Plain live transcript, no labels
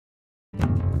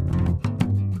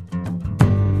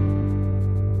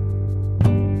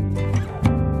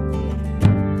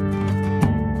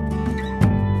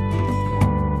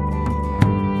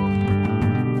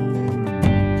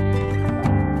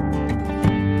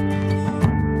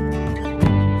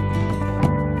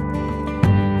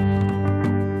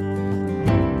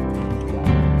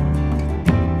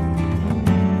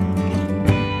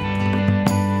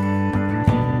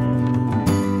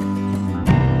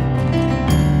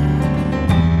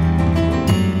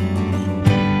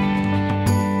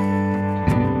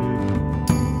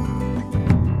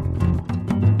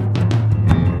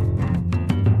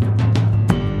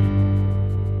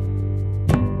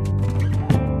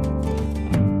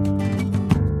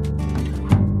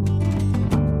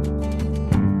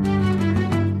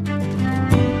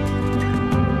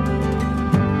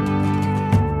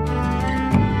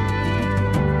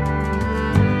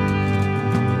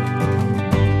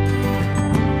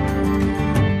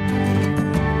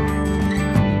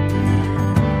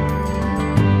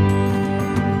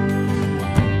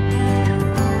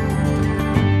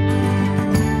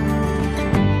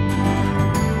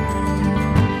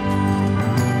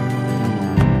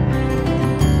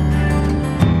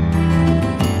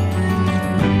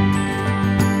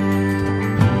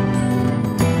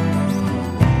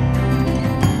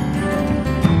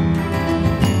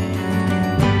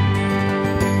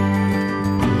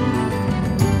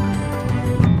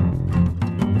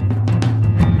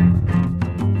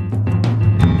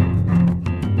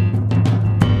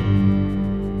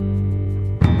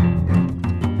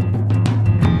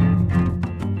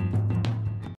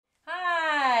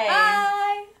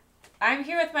I'm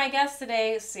here with my guest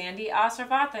today, Sandy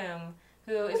Asarvatham,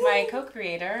 who is my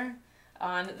co-creator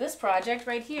on this project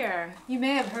right here. You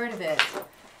may have heard of it.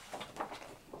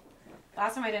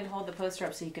 Last time I didn't hold the poster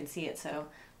up so you could see it, so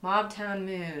Mobtown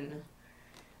Moon.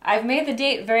 I've made the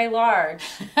date very large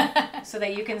so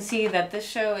that you can see that this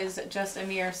show is just a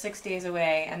mere 6 days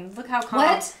away. And look how calm.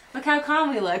 What? Look how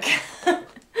calm we look.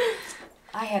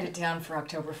 I had it down for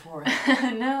October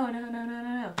 4th.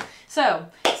 No. So,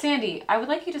 Sandy, I would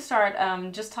like you to start,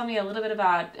 just tell me a little bit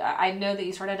about, I know that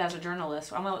you started as a journalist.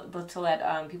 So I'm going to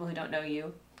let people who don't know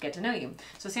you get to know you.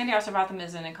 So Sandy Asarvatham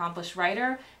is an accomplished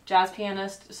writer, jazz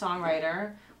pianist,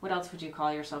 songwriter. What else would you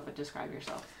call yourself or describe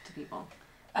yourself to people?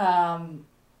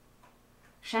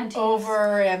 Shanties.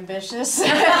 Over ambitious.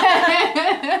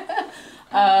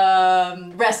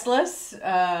 Restless.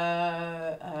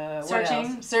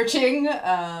 Searching.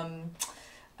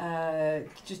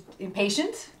 Just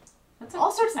impatient.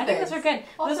 All sorts of things. I think those are good.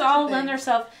 Those all lend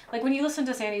themselves, like when you listen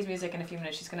to Sandy's music in a few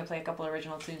minutes, she's going to play a couple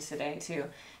original tunes today too.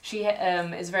 She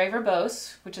is very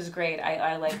verbose, which is great.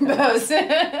 I like verbose.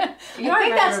 You are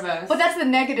very verbose. But that's the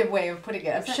negative way of putting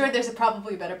it. I'm sure there's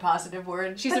probably a better positive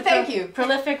word. Thank you.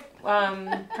 Prolific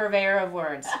purveyor of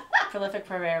words. Prolific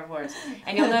purveyor of words.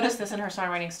 And you'll notice this in her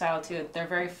songwriting style too. They're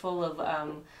very full of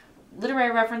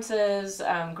literary references,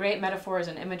 great metaphors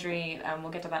and imagery. We'll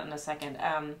get to that in a second.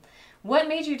 What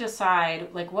made you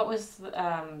decide, like what was,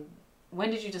 when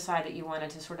did you decide that you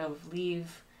wanted to sort of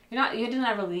leave, you didn't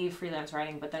ever leave freelance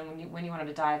writing, but then when you wanted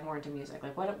to dive more into music,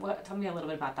 like tell me a little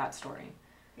bit about that story.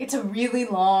 It's a really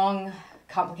long,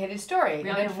 complicated story.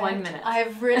 We only have 1 minute.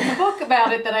 I've written a book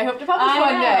about it that I hope to publish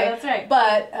one day. That's right.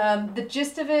 But the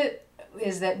gist of it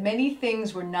is that many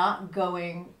things were not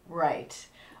going right.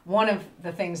 One of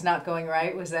the things not going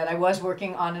right was that I was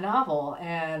working on a novel,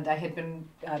 and I had been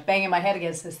banging my head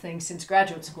against this thing since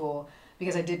graduate school,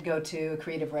 because I did go to a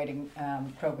creative writing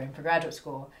program for graduate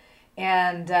school.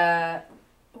 And I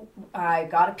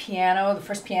got a piano, the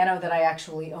first piano that I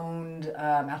actually owned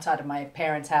outside of my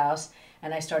parents' house,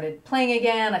 and I started playing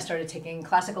again. I started taking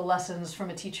classical lessons from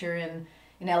a teacher in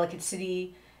Ellicott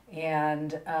City,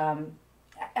 and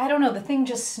I don't know, the thing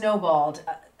just snowballed.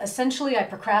 Essentially, I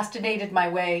procrastinated my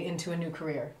way into a new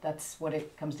career. That's what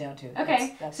it comes down to.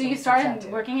 Okay, so you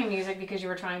started working in music because you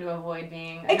were trying to avoid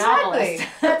being a novelist.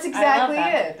 Exactly. That's exactly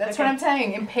it. That's what I'm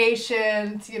saying.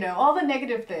 Impatient, all the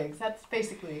negative things. That's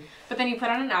basically. But then you put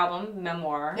on an album,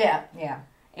 Memoir. Yeah.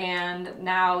 And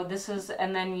now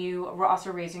and then you were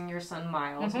also raising your son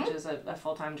Miles, which is a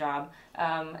full-time job.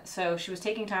 So she was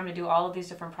taking time to do all of these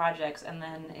different projects, and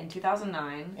then in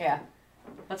 2009. Yeah.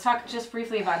 Let's talk just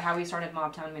briefly about how we started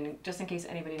Mobtown Moon, just in case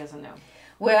anybody doesn't know.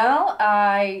 Well,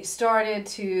 the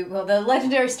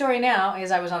legendary story now is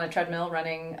I was on a treadmill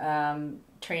running,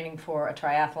 training for a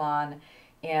triathlon,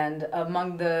 and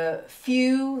among the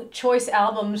few choice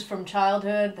albums from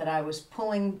childhood that I was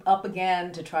pulling up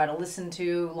again to try to listen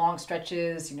to long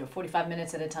stretches, 45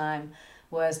 minutes at a time,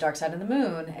 was Dark Side of the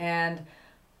Moon. And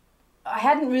I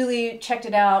hadn't really checked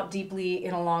it out deeply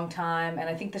in a long time, and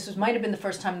I think this might have been the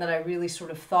first time that I really sort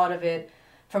of thought of it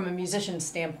from a musician's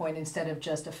standpoint instead of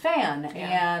just a fan.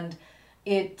 Yeah. And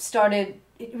it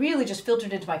really just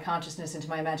filtered into my consciousness, into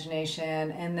my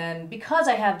imagination, and then because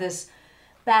I have this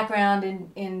background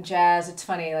in jazz, it's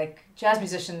funny, like jazz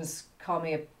musicians call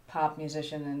me a pop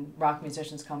musician and rock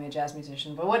musicians call me a jazz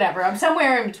musician, but whatever, I'm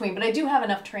somewhere in between. But I do have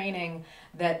enough training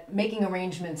that making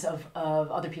arrangements of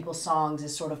other people's songs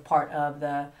is sort of part of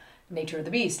the nature of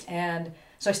the beast. And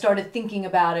so I started thinking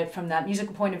about it from that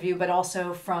musical point of view, but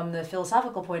also from the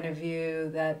philosophical point of view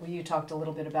that you talked a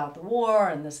little bit about the war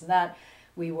and this and that.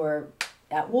 We were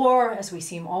at war, as we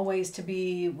seem always to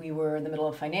be. We were in the middle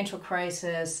of a financial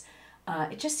crisis.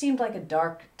 It just seemed like a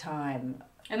dark time.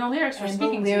 And the lyrics were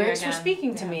speaking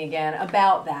to me again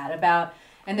about that.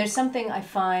 And there's something I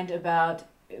find about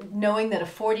knowing that a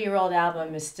 40-year-old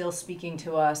album is still speaking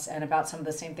to us and about some of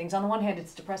the same things. On the one hand,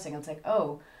 it's depressing. It's like,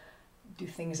 oh, do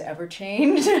things ever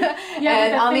change?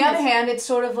 And on the other hand, it's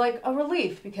sort of like a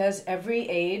relief, because every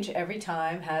age, every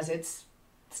time has its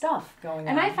stuff going on.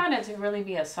 And I found it to really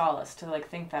be a solace to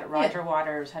think that Roger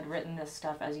Waters had written this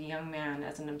stuff as a young man,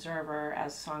 as an observer,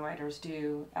 as songwriters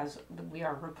do, as we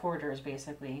are reporters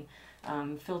basically,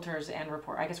 filters and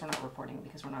report. I guess we're not reporting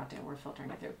because we're filtering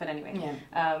it through. But anyway,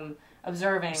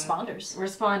 observing,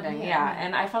 responding,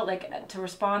 And I felt like to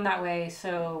respond that way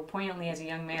so poignantly as a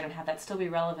young man and have that still be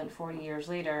relevant 40 years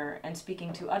later, and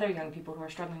speaking to other young people who are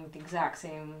struggling with the exact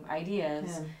same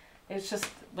ideas. Yeah. It's just,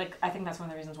 I think that's one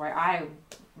of the reasons why I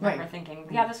remember thinking,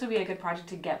 this would be a good project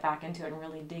to get back into it and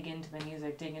really dig into the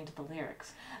music, dig into the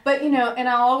lyrics. But, and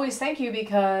I'll always thank you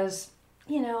because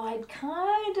I'd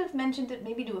kind of mentioned it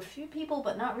maybe to a few people,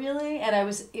 but not really. And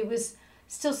it was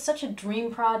still such a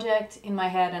dream project in my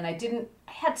head, and I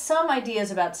had some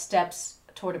ideas about steps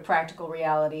toward a practical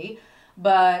reality,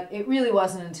 but it really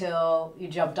wasn't until you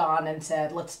jumped on and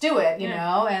said, let's do it, you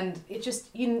know, and it just,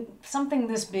 something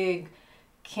this big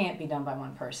can't be done by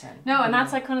one person. No, and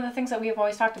that's like one of the things that we have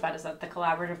always talked about, is that the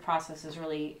collaborative process is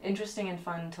really interesting and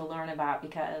fun to learn about,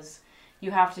 because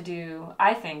you have to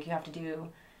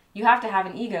have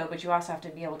an ego, but you also have to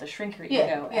be able to shrink your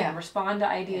ego and respond to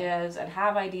ideas and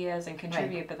have ideas and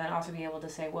contribute, but then also be able to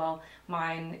say, well,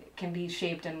 mine can be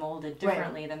shaped and molded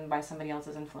differently than by somebody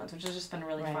else's influence, which has just been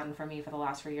really fun for me for the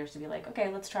last 4 years to be like,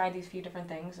 okay, let's try these few different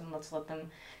things and let's let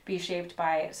them be shaped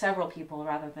by several people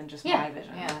rather than just my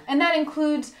vision. Yeah, and that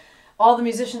includes all the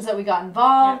musicians that we got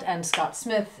involved and Scott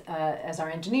Smith as our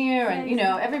engineer, and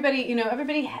everybody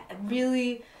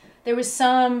really, there was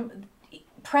some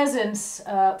presence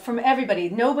from everybody.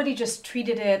 Nobody just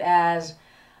treated it as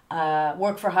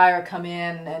work for hire, come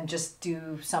in and just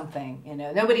do something.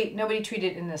 Nobody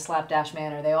treated it in a slapdash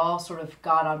manner. They all sort of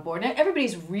got on board. And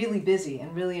everybody's really busy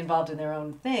and really involved in their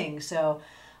own thing. So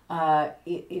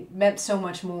it meant so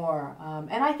much more.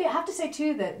 And I have to say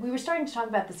too that we were starting to talk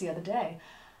about this the other day.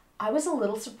 I was a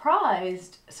little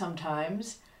surprised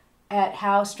sometimes at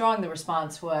how strong the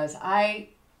response was.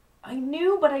 I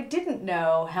knew, but I didn't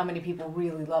know how many people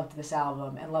really loved this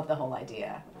album and loved the whole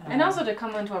idea. And also to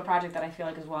come into a project that I feel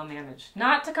like is well managed.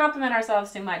 Not to compliment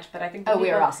ourselves too much, but I think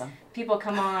we are awesome. People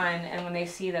come on, and when they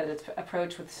see that it's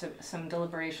approached with some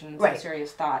deliberation and some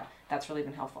serious thought, that's really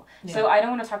been helpful. Yeah. So I don't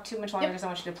want to talk too much longer because I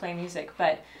want you to play music.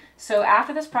 But so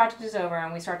after this project is over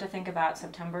and we start to think about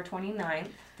September 29th,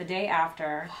 the day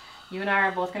after, you and I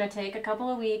are both going to take a couple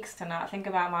of weeks to not think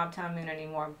about Mobtown Moon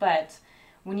anymore. But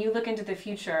when you look into the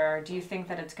future, do you think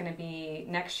that it's going to be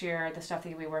next year, the stuff that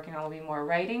you'll be working on will be more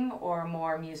writing or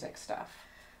more music stuff?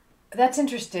 That's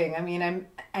interesting. I mean,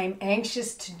 I'm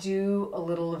anxious to do a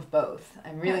little of both.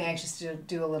 I'm really anxious to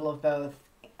do a little of both.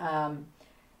 And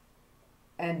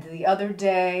the other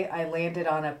day, I landed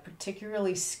on a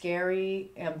particularly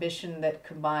scary ambition that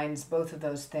combines both of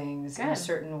those things in a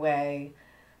certain way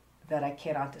that I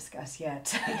cannot discuss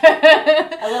yet.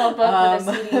 A little book with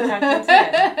a CD tucked into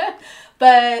it.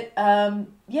 But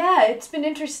it's been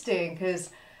interesting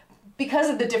because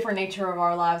of the different nature of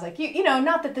our lives. Like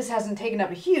not that this hasn't taken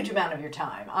up a huge amount of your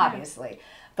time, obviously,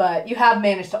 but you have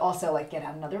managed to also like get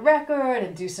out another record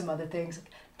and do some other things.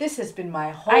 This has been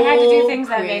my whole. I had to do things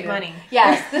that made money.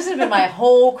 Yes, this has been my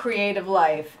whole creative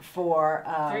life for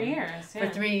 3 years. For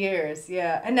 3 years,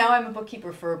 and now I'm a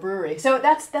bookkeeper for a brewery, so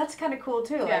that's kind of cool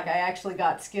too. Like I actually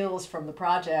got skills from the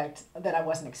project that I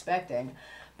wasn't expecting.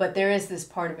 But there is this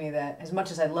part of me that, as much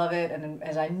as I love it, and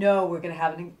as I know we're going to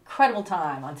have an incredible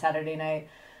time on Saturday night,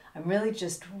 I'm really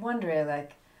just wondering,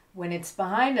 like, when it's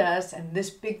behind us and this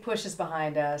big push is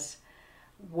behind us,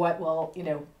 what will,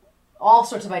 all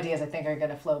sorts of ideas I think are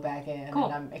going to flow back in. Cool.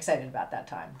 And I'm excited about that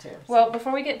time too. So. Well,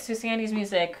 before we get to Sandy's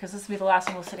music, because this will be the last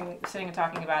time we're sitting and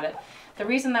talking about it, the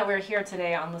reason that we're here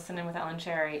today on Listen In with Ellen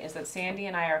Cherry is that Sandy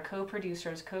and I are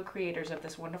co-producers, co-creators of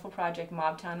this wonderful project,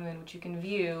 Mobtown Moon, which you can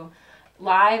view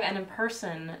live and in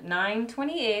person,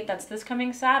 9/28, that's this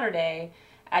coming Saturday,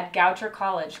 at Goucher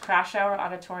College, Crash Hour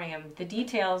Auditorium. The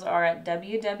details are at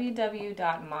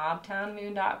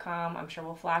www.mobtownmoon.com. I'm sure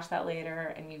we'll flash that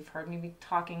later, and you've heard me be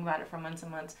talking about it for months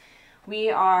and months.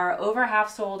 We are over half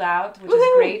sold out, which is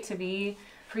great to be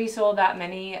pre-sold that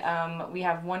many. We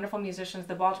have wonderful musicians.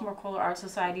 The Baltimore Choral Art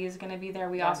Society is going to be there.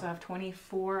 We also have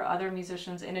 24 other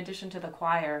musicians in addition to the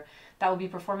choir that will be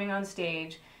performing on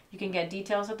stage. You can get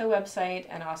details at the website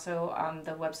and also on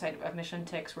the website of Mission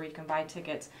Tix where you can buy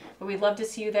tickets. But we'd love to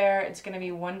see you there. It's going to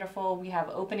be wonderful. We have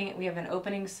an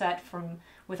opening set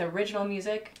with original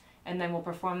music, and then we'll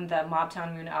perform the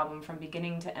Mobtown Moon album from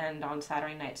beginning to end on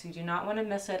Saturday night. So you do not want to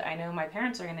miss it. I know my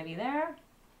parents are going to be there.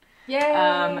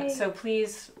 Yay! So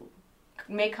please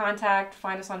make contact,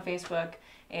 find us on Facebook,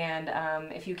 and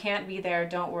if you can't be there,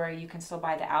 don't worry. You can still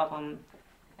buy the album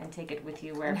and take it with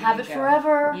you wherever you go. And have it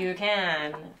forever. You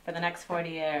can, for the next 40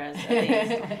 years at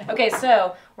least. Okay,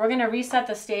 so we're going to reset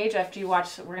the stage after you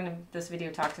watch, this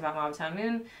video talks about Mobtown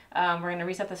Moon. We're going to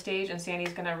reset the stage, and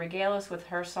Sandy's going to regale us with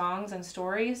her songs and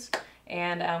stories,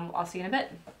 and I'll see you in a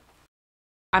bit.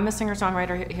 I'm a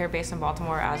singer-songwriter here based in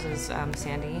Baltimore, as is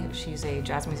Sandy. She's a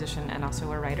jazz musician and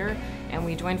also a writer, and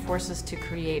we joined forces to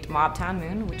create Mobtown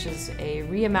Moon, which is a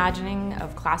reimagining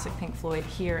of classic Pink Floyd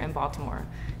here in Baltimore.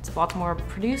 It's Baltimore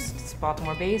produced, it's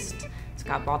Baltimore based, it's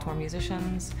got Baltimore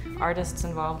musicians, artists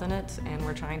involved in it, and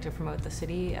we're trying to promote the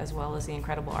city as well as the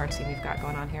incredible art scene we've got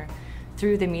going on here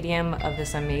through the medium of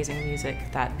this amazing music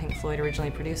that Pink Floyd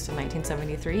originally produced in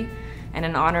 1973. And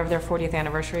in honor of their 40th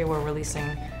anniversary, we're releasing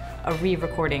a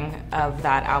re-recording of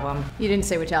that album. You didn't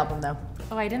say which album, though.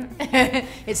 Oh, I didn't?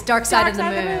 It's Dark Side of the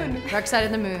Moon. Dark Side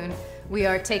of the Moon. We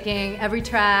are taking every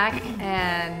track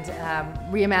and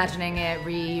reimagining it,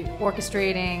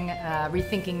 re-orchestrating,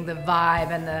 rethinking the vibe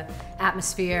and the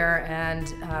atmosphere,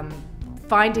 and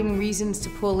finding reasons to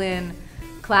pull in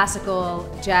classical,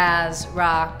 jazz,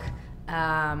 rock,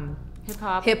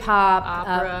 hip-hop,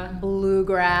 opera,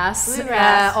 bluegrass,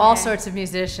 all sorts of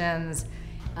musicians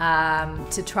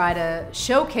to try to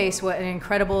showcase what an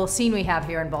incredible scene we have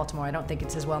here in Baltimore. I don't think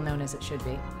it's as well known as it should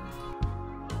be.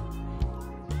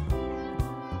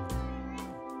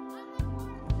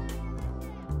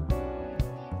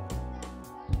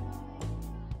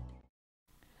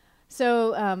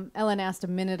 So Ellen asked a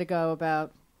minute ago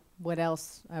about what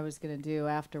else I was going to do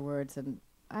afterwards, and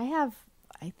I have,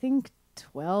 I think,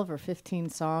 12 or 15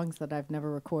 songs that I've never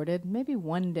recorded. Maybe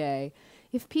one day,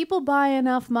 if people buy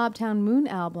enough Mobtown Moon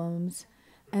albums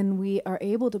and we are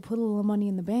able to put a little money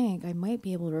in the bank, I might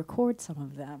be able to record some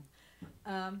of them.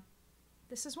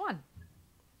 This is one.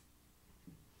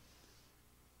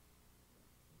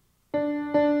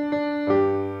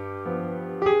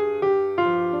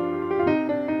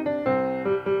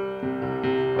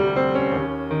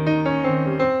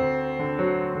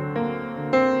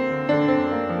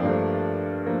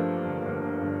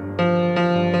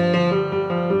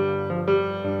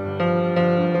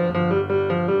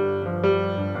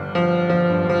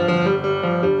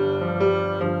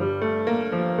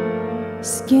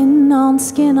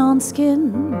 Skin on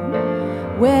skin,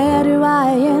 where do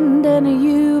I end and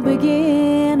you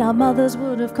begin? Our mothers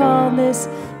would have called this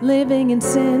living in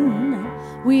sin.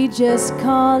 We just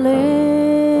call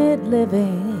it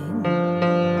living.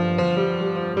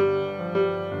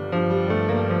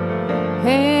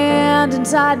 Hand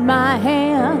inside my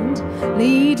hand,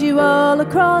 lead you all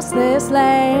across this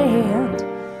land.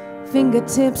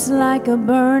 Fingertips like a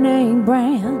burning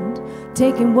brand,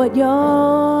 taking what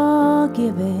you're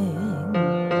giving.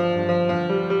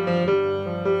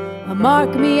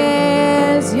 Mark me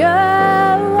as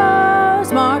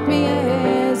yours, mark me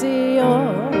as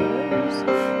yours.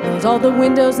 Close all the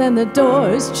windows and the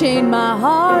doors, chain my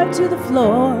heart to the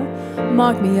floor.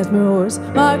 Mark me as yours,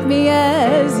 mark me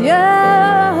as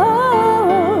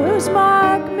yours,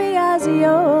 mark me as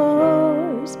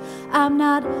yours. I'm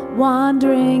not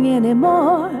wandering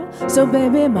anymore, so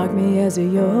baby, mark me as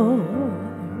yours.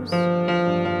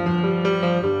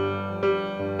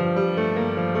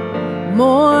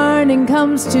 Morning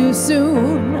comes too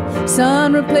soon,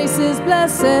 sun replaces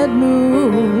blessed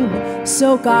moon.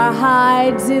 Soak our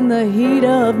hides in the heat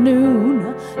of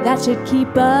noon, that should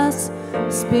keep us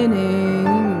spinning.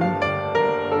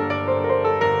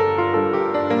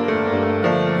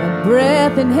 A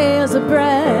breath inhales a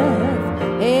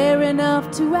breath, air enough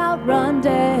to outrun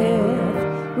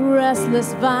death.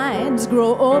 Restless vines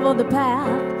grow over the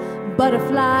path,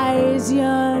 butterflies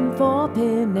yearn for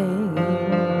pinning.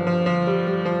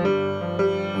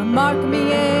 Mark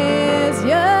me as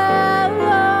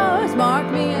yours, mark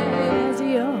me as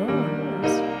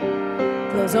yours.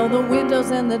 Close all the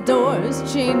windows and the doors,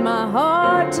 chain my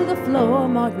heart to the floor.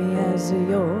 Mark me as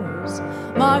yours,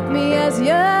 mark me as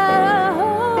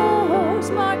yours,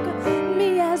 mark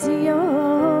me as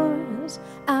yours.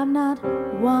 I'm not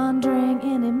wandering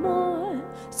anymore,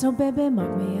 so baby,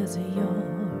 mark me as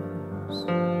yours.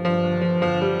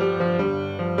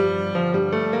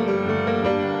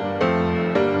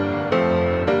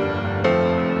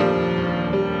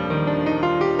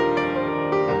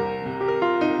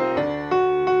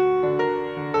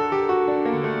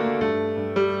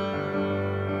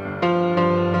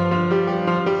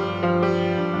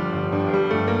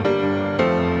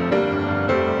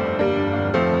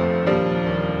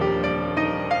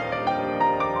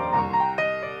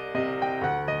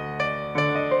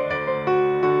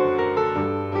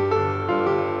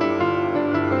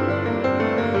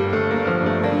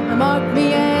 Mark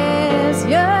me as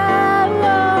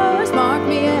yours, mark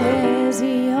me as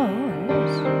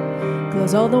yours.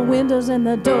 Close all the windows and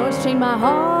the doors, chain my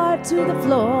heart to the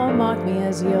floor. Mark me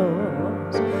as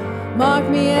yours, mark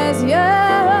me as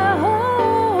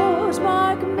yours,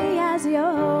 mark me as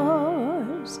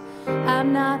yours.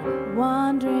 I'm not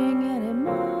wandering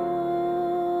anymore.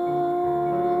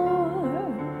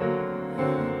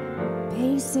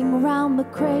 Pacing around the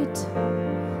crate,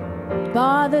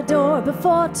 bar the door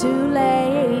before too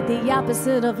late. The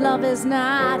opposite of love is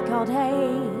not called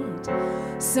hate,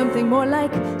 something more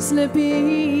like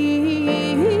slipping.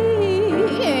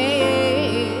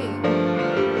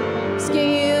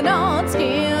 Skin on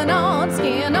skin on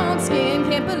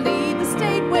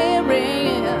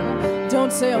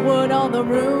say a word, all the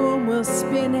room will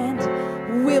spin and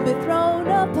we'll be thrown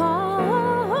apart.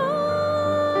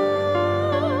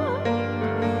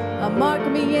 Mark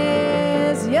me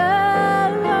as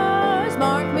yours,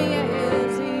 mark me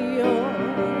as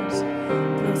yours.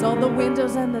 Close all the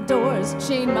windows and the doors,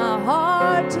 chain my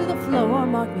heart to the floor.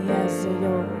 Mark me as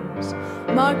yours,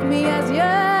 mark me as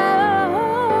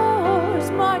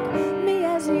yours, mark me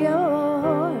as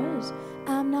yours.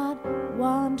 I'm not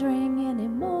wandering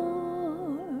anymore.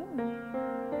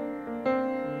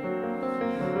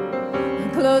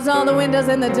 Close all the windows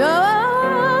and the doors,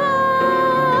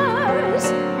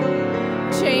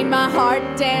 chain my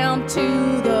heart down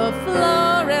to the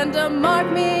floor, and mark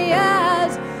me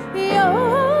as yours.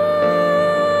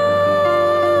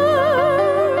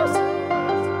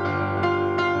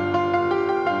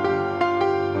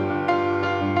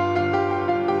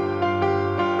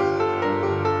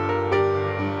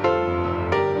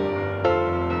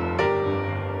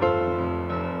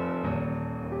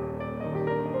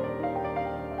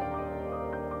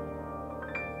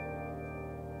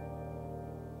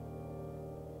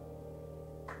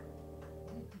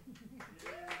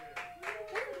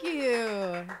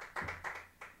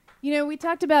 You know, we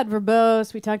talked about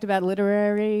verbose, we talked about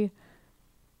literary.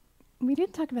 We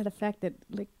didn't talk about the fact that,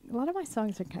 like, a lot of my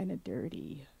songs are kind of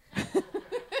dirty.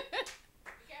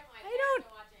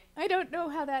 I don't know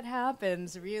how that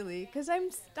happens, really, because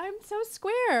I'm so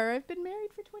square. I've been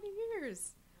married for 20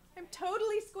 years. I'm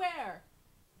totally square.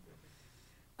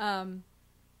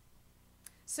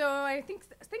 So I think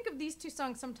of these two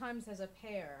songs sometimes as a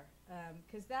pair,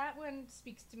 because that one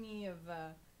speaks to me of,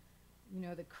 you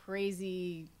know, the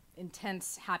crazy,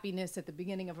 intense happiness at the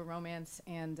beginning of a romance,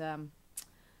 and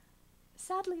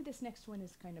sadly this next one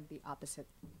is kind of the opposite.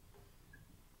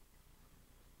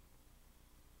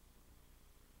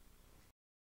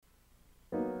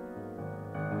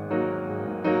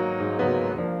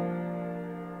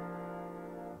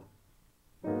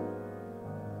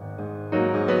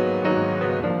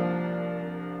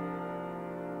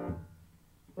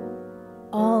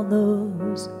 All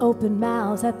those open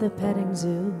mouths at the petting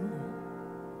zoo,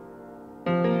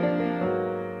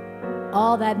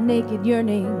 all that naked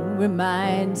yearning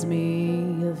reminds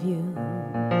me of you.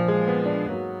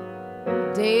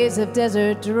 Days of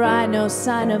desert dry, no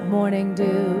sign of morning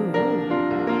dew.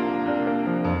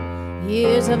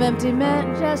 Years of empty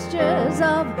gestures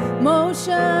of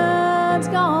motions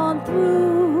gone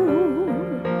through.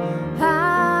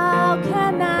 How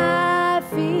can I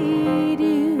feed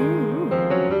you?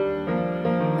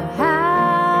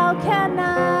 How can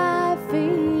I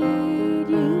feed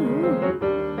you?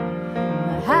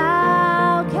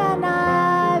 How can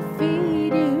I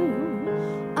feed you?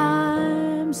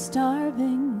 I'm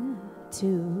starving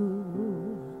too.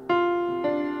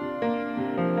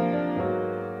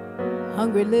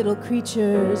 Hungry little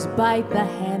creatures bite the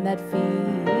hand that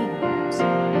feeds,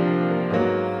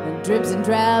 and dribs and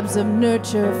drabs of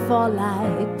nurture fall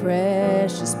like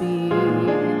precious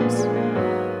beads.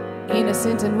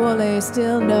 Innocent and woolly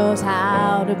still knows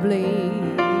how to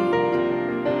bleed.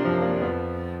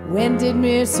 When did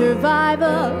mere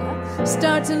survival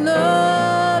start to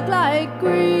look like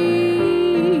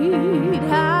greed?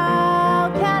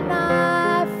 How can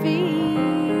I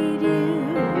feed you?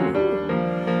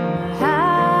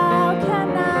 How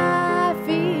can I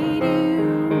feed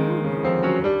you?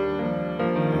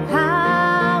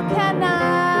 How can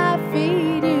I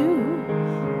feed you?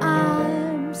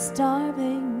 I'm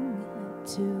starving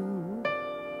too.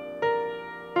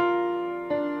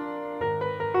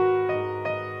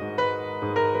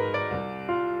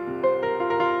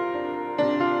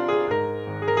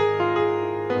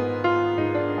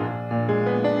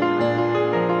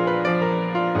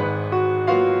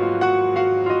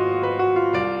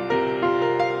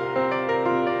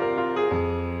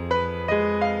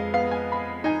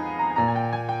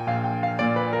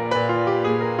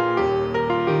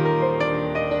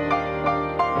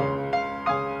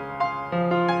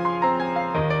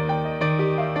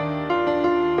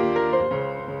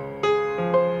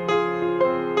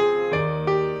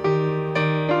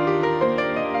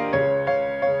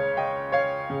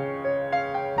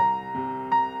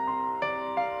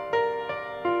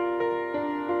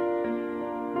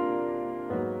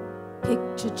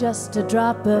 Picture just a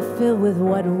dropper filled with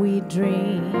what we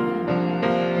dream.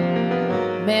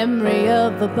 Memory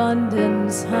of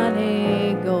abundance,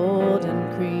 honey, golden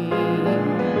cream.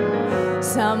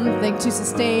 Something to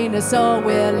sustain us or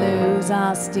we'll lose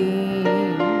our steam.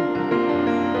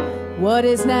 What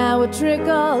is now a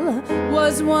trickle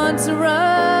was once a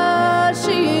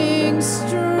rushing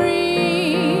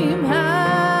stream.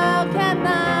 How can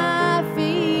I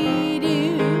feed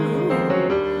you?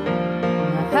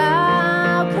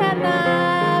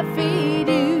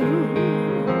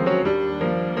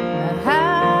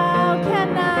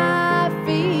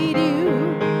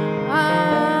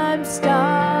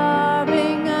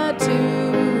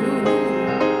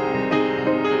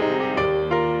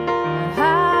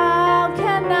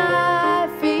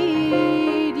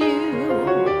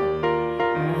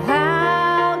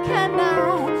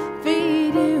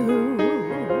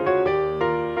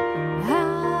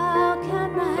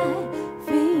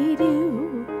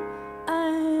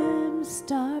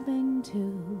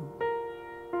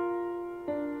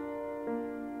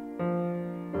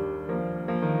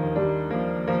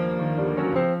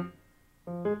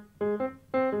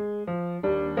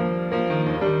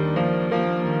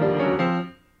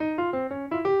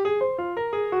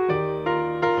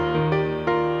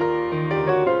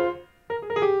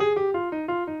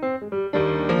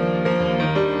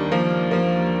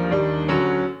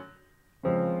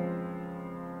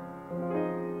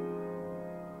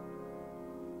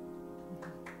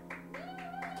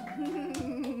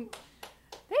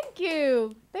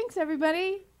 Thanks,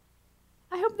 everybody.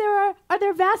 I hope there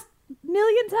there vast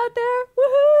millions out there?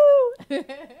 Woohoo!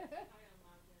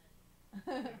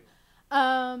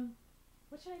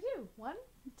 What should I do? 1,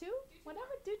 2, whatever.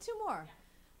 Do 2 more.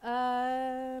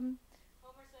 Homer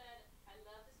said, "I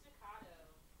love the staccato,"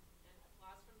 and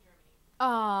applause from Germany.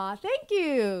 Aw, thank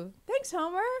you. Thanks,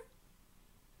 Homer.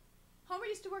 Homer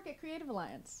used to work at Creative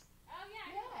Alliance. Oh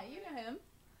yeah. Yeah, you know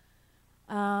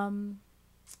him.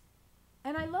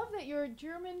 And I love that your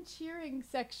German cheering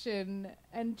section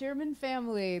and German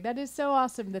family, that is so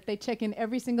awesome that they check in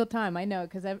every single time. I know,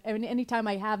 because anytime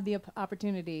I have the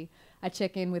opportunity, I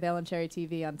check in with Ellen Cherry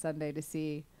TV on Sunday to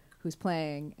see who's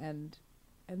playing. And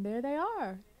there they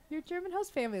are, your German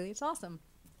host family. It's awesome.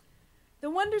 The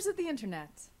wonders of the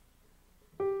internet.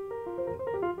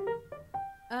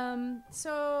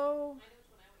 So,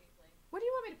 what do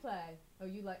you want me to play? Oh,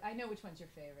 I know which one's your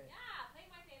favorite. Yeah, play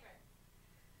my favorite.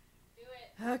 Do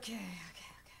it. Okay.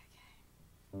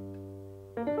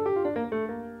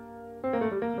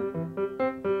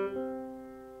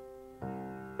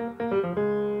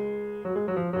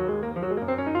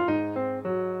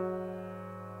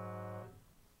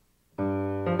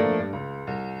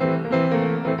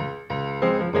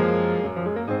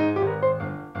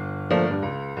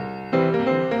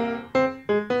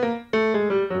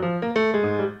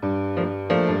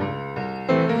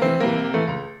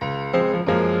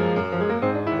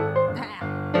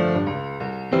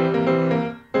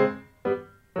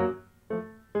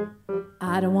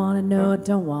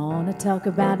 Don't want to talk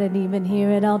about it, even hear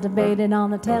it all debated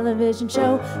on the television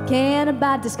show. Can't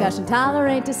abide discussion,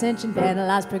 tolerate dissension,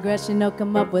 penalize progression, or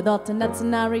come up with alternate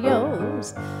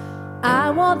scenarios.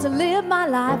 I want to live my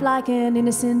life like an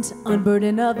innocent,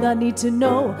 unburdened of the need to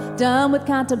know. Done with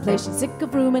contemplation, sick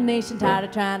of rumination, tired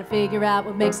of trying to figure out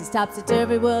what makes this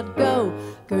topsy-turvy world go.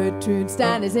 Gertrude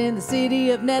Stein is in the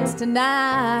city of nets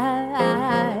tonight.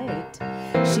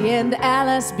 She and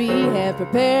Alice B have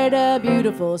prepared a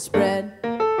beautiful spread.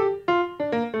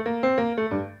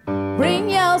 Bring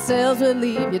yourselves, but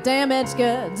leave your damaged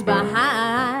goods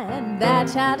behind. That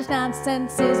childish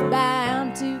nonsense is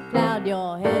bound to cloud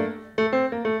your head.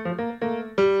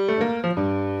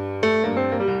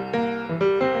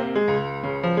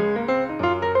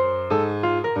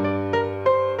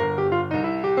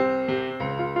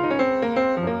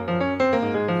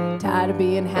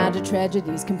 Being hounded,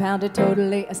 tragedies compounded,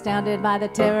 totally astounded by the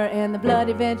terror and the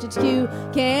bloody vengeance cue.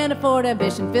 Can't afford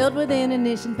ambition, filled with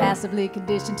inanition, passively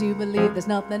conditioned to believe there's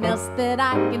nothing else that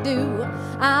I can do.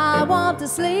 I want to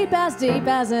sleep as deep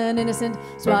as an innocent,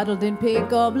 swaddled in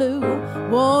pink or blue.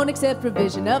 Won't accept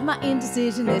provision of my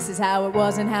indecision. This is how it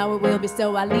was and how it will be,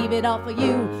 so I leave it all for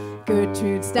you.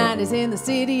 Gertrude Stein is in the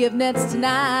city of nets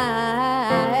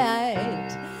tonight.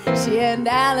 She and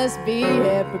Alice B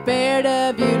have prepared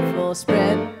a beautiful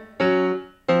spread.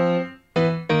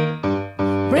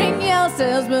 Bring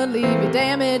yourselves, but leave your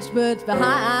damaged goods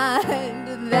behind.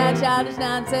 That childish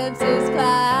nonsense is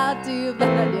cloud to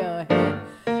blind your head.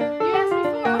 You asked me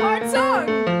for a hard song.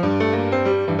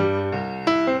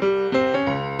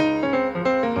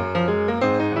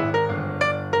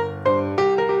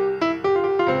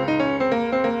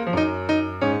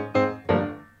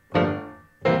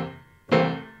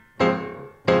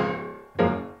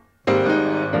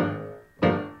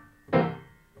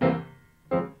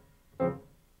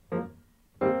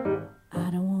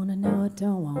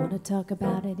 Don't want to talk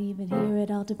about it, even hear it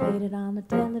all debated on the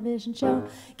television show.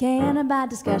 Can't abide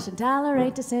discussion,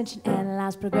 tolerate dissension,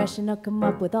 analyze progression, or come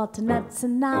up with alternate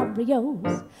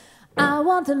scenarios. I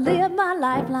want to live my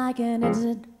life like an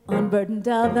innocent, unburdened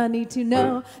of the need to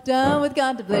know. Done with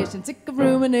contemplation, sick of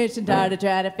rumination, tired of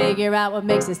trying to figure out what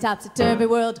makes this topsy-turvy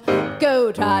world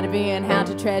go. Tired of being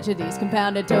hounded, tragedies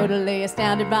compounded, totally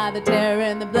astounded by the terror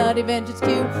and the bloody vengeance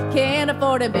cue. Can't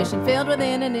afford ambition, filled with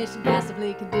inanition,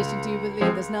 passively conditioned to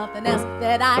believe there's nothing else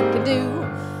that I can do.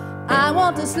 I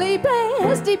want to sleep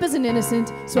as deep as an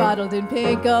innocent, swaddled in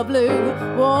pink or blue.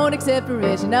 Won't accept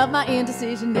provision of my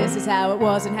indecision. This is how it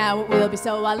was and how it will be,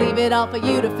 so I leave it all for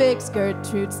you to fix.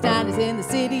 Gertrude Stein is in the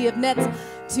city of nets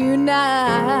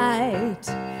tonight.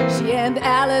 She and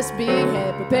Alice B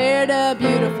have prepared a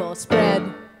beautiful spread.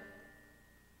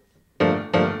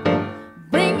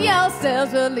 Bring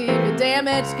yourselves, but leave your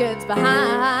damaged goods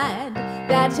behind.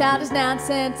 That childish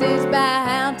nonsense is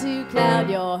bound to cloud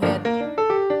your head.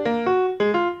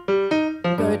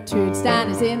 Gertrude Stein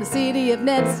is in the city of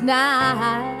nets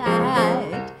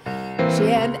tonight.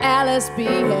 She and Alice B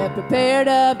have prepared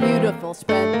a beautiful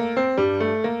spread.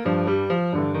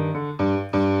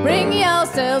 Bring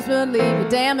yourselves, but leave your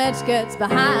damaged goods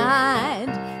behind.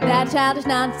 That childish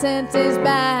nonsense is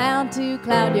bound to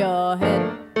cloud your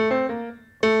head.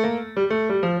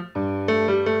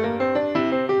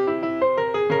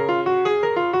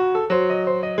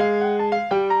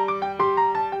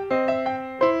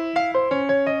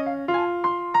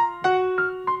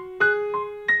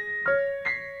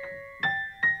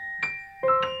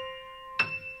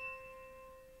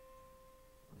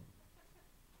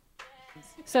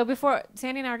 So before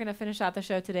Sandy and I are going to finish out the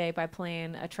show today by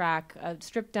playing a track, a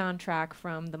stripped down track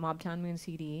from the Mobtown Moon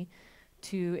CD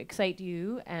to excite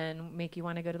you and make you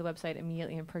want to go to the website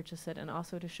immediately and purchase it, and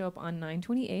also to show up on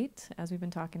 9/28, as we've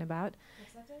been talking about.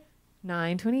 What's that day?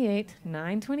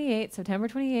 9/28, September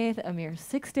 28th, a mere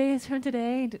 6 days from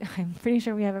today. I'm pretty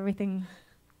sure we have everything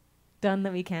done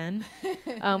that we can.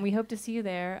 We hope to see you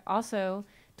there. Also,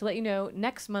 to let you know,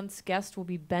 next month's guest will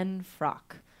be Ben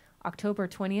Frock. October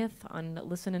 20th on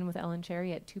Listen In with Ellen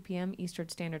Cherry at 2 p.m. Eastern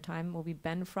Standard Time will be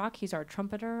Ben Frock. He's our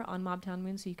trumpeter on Mobtown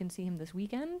Moon, so you can see him this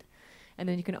weekend. And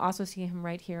then you can also see him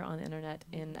right here on the internet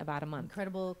in about a month.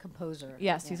 Incredible composer.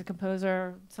 Yes, he's a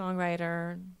composer,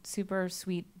 songwriter, super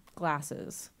sweet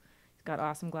glasses. He's got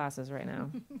awesome glasses right now.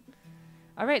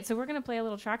 All right, so we're going to play a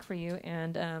little track for you,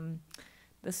 and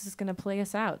this is going to play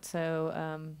us out.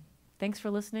 So thanks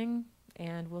for listening,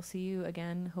 and we'll see you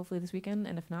again hopefully this weekend,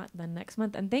 and if not, then next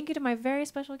month. And thank you to my very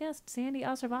special guest, Sandy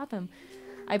Asarvatham.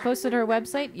 I posted her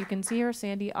website. You can see her,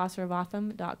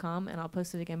 sandyasarvatham.com, and I'll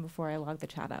post it again before I log the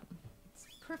chat up. It's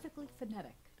perfectly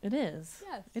phonetic. It is.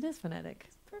 Yes. It is phonetic.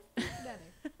 It's perfectly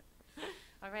phonetic.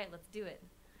 All right, let's do it.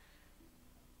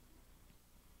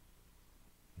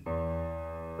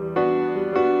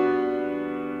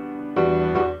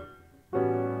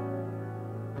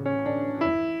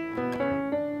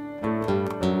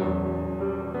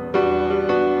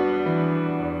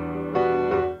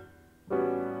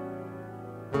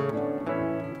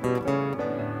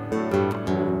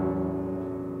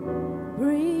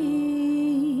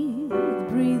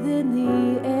 Breathe in the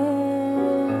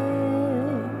air.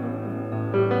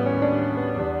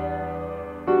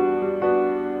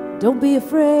 Don't be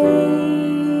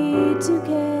afraid to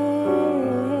care.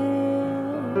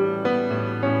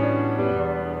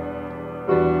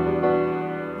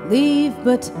 Leave,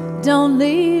 but don't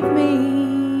leave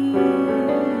me.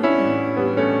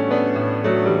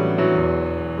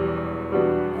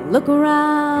 Look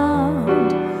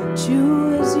around,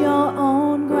 choose your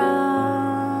own ground.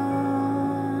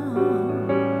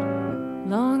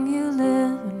 Long you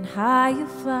live and high you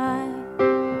fly.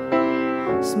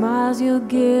 Smiles you'll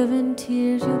give and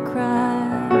tears you'll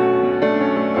cry.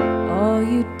 All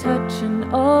you touch and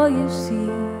all you see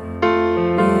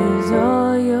is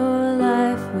all your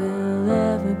life will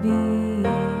ever be.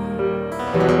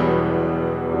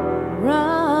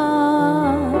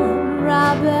 Run,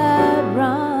 rabbit,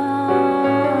 run.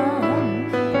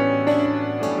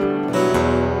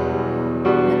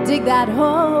 Dig that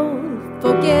hole,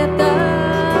 forget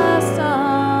the sun.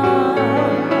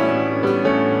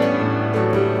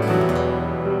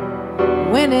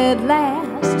 When at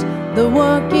last the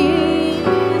work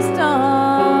is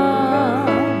done,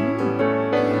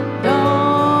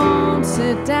 don't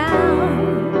sit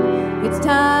down, it's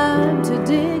time to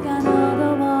dig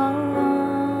another one.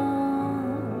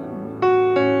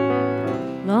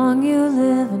 Long you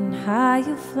live and high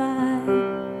you fly,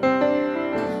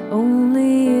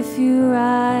 only if you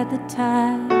ride the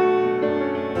tide,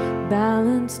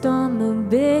 balanced on the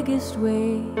biggest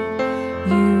wave.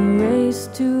 You race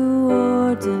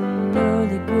towards an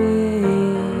early grave.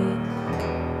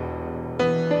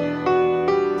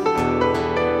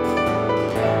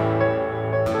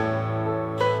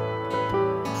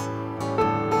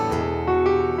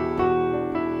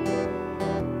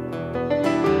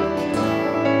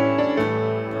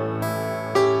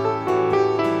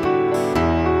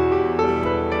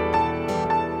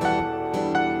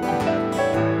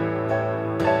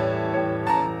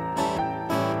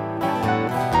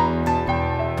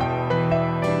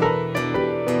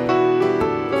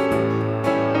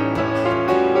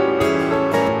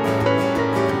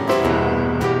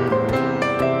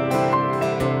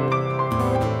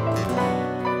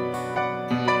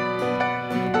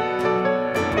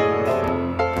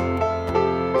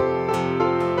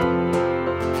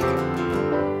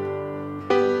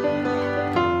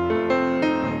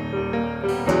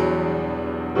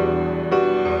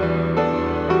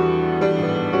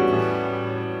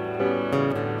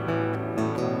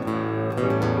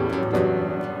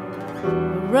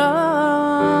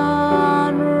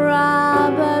 Run,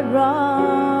 rabbit,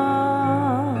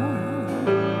 run.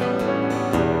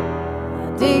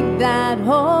 Dig that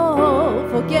hole,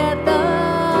 forget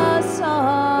the sun.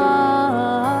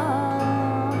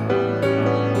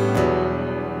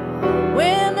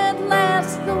 When at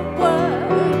last the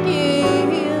work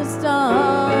is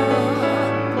done,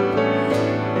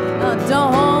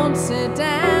 don't sit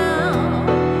down,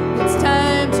 it's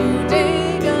time to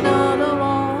dig another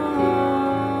one.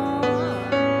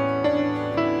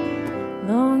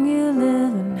 Long you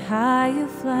live and high you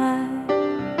fly,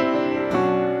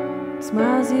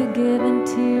 smiles you give and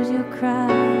tears you cry.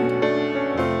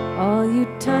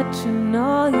 reflection,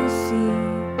 all you see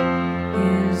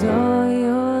is all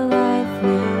your life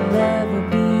will ever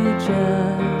be.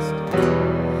 Just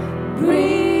breathe,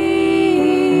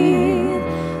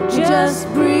 just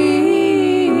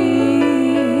breathe,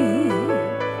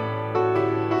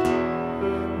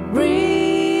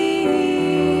 breathe,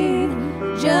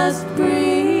 just breathe,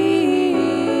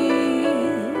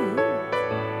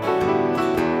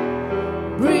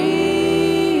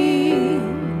 breathe,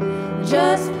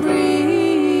 just breathe,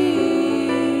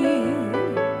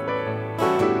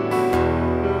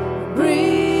 breathe,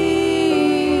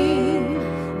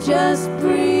 just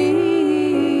breathe.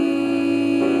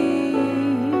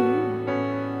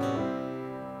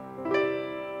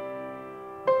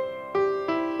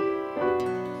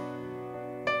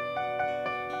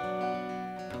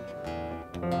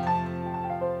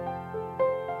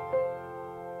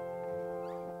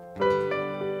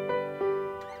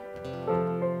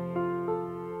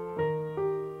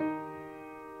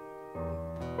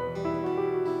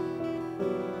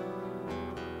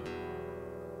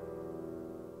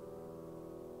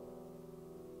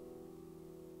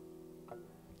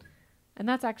 And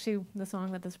that's actually the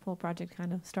song that this whole project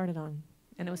kind of started on.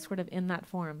 And it was sort of in that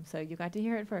form. So you got to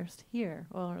hear it first here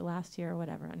or last year or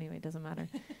whatever. Anyway, it doesn't matter.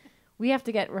 We have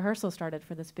to get rehearsal started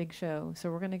for this big show.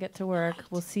 So we're going to get to work.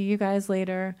 We'll see you guys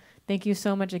later. Thank you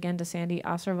so much again to Sandy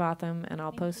Asarvatham. And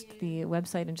I'll post the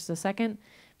website in just a second.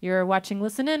 You're watching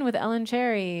Listen In with Ellen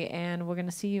Cherry. And we're going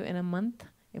to see you in a month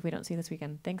if we don't see you this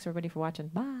weekend. Thanks, everybody, for watching.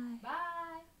 Bye. Bye.